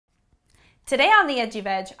Today on the Edgy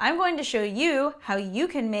Veg, I'm going to show you how you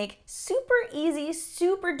can make super easy,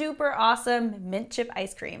 super duper awesome mint chip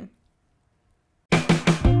ice cream.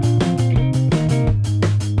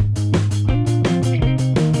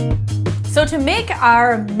 So to make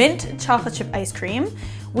our mint chocolate chip ice cream,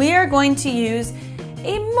 we are going to use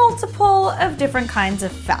a multiple of different kinds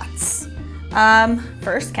of fats.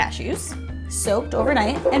 First, cashews, soaked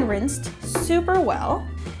overnight and rinsed super well.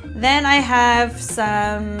 Then I have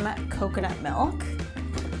some coconut milk.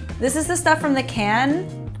 This is the stuff from the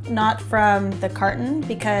can, not from the carton,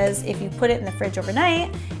 because if you put it in the fridge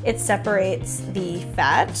overnight, it separates the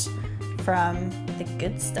fat from the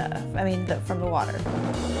good stuff. I mean, from the water.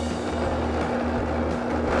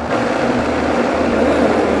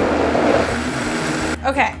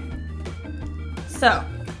 Okay, so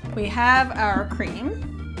we have our cream,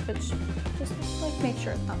 which just like make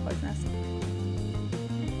sure it's not poisonous.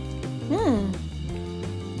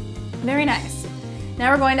 Very nice.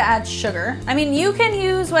 Now we're going to add sugar. I mean, you can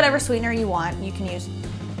use whatever sweetener you want. You can use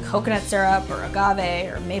coconut syrup or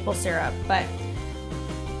agave or maple syrup, but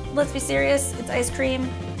let's be serious, it's ice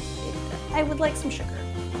cream. I would like some sugar.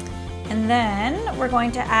 And then we're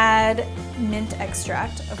going to add mint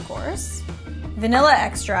extract, of course. Vanilla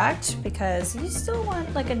extract, because you still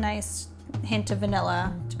want like a nice hint of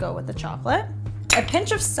vanilla to go with the chocolate. A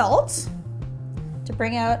pinch of salt to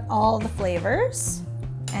bring out all the flavors.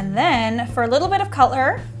 And then for a little bit of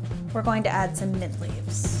color, we're going to add some mint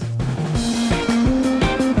leaves.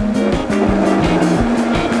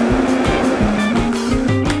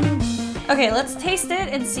 Okay, let's taste it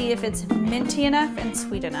and see if it's minty enough and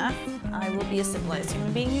sweet enough. I will be a civilized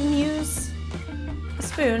human being and use a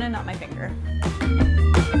spoon and not my finger.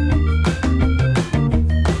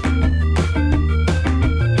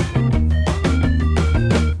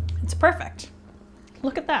 It's perfect.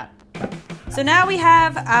 Look at that. So now we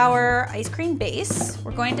have our ice cream base.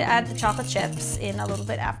 We're going to add the chocolate chips in a little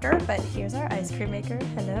bit after, but here's our ice cream maker.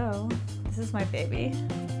 Hello, this is my baby.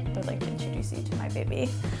 I would like to introduce you to my baby.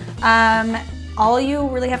 All you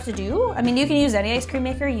really have to do, I mean, you can use any ice cream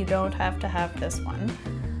maker. You don't have to have this one.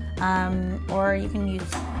 Or you can use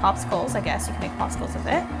popsicles, I guess. You can make popsicles with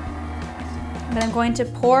it. But I'm going to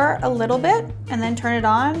pour a little bit and then turn it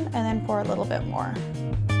on and then pour a little bit more.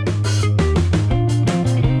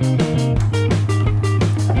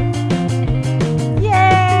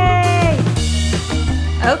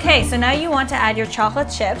 Okay, so now you want to add your chocolate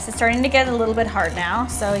chips. It's starting to get a little bit hard now,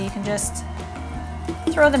 so you can just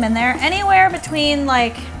throw them in there. Anywhere between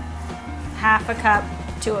like half a cup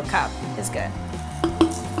to a cup is good.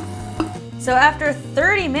 So after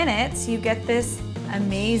 30 minutes, you get this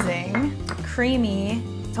amazing, creamy,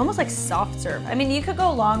 it's almost like soft serve. I mean, you could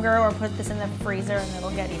go longer or put this in the freezer and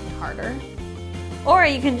it'll get even harder. Or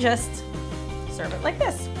you can just serve it like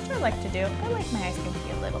this, which I like to do. I like my ice cream to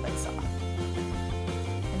be a little bit soft.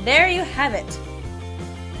 There you have it,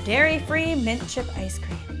 dairy-free mint chip ice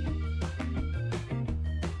cream.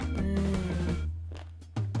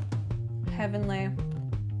 Heavenly.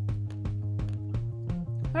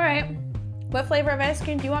 All right, what flavor of ice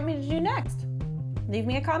cream do you want me to do next? Leave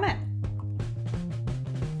me a comment.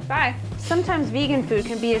 Bye. Sometimes vegan food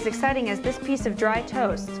can be as exciting as this piece of dry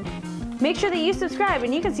toast. Make sure that you subscribe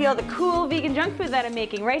and you can see all the cool vegan junk food that I'm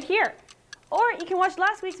making right here. Or you can watch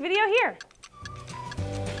last week's video here.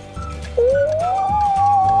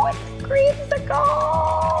 Ooh, it's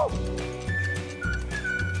creamsicle!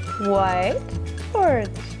 White or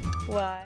what?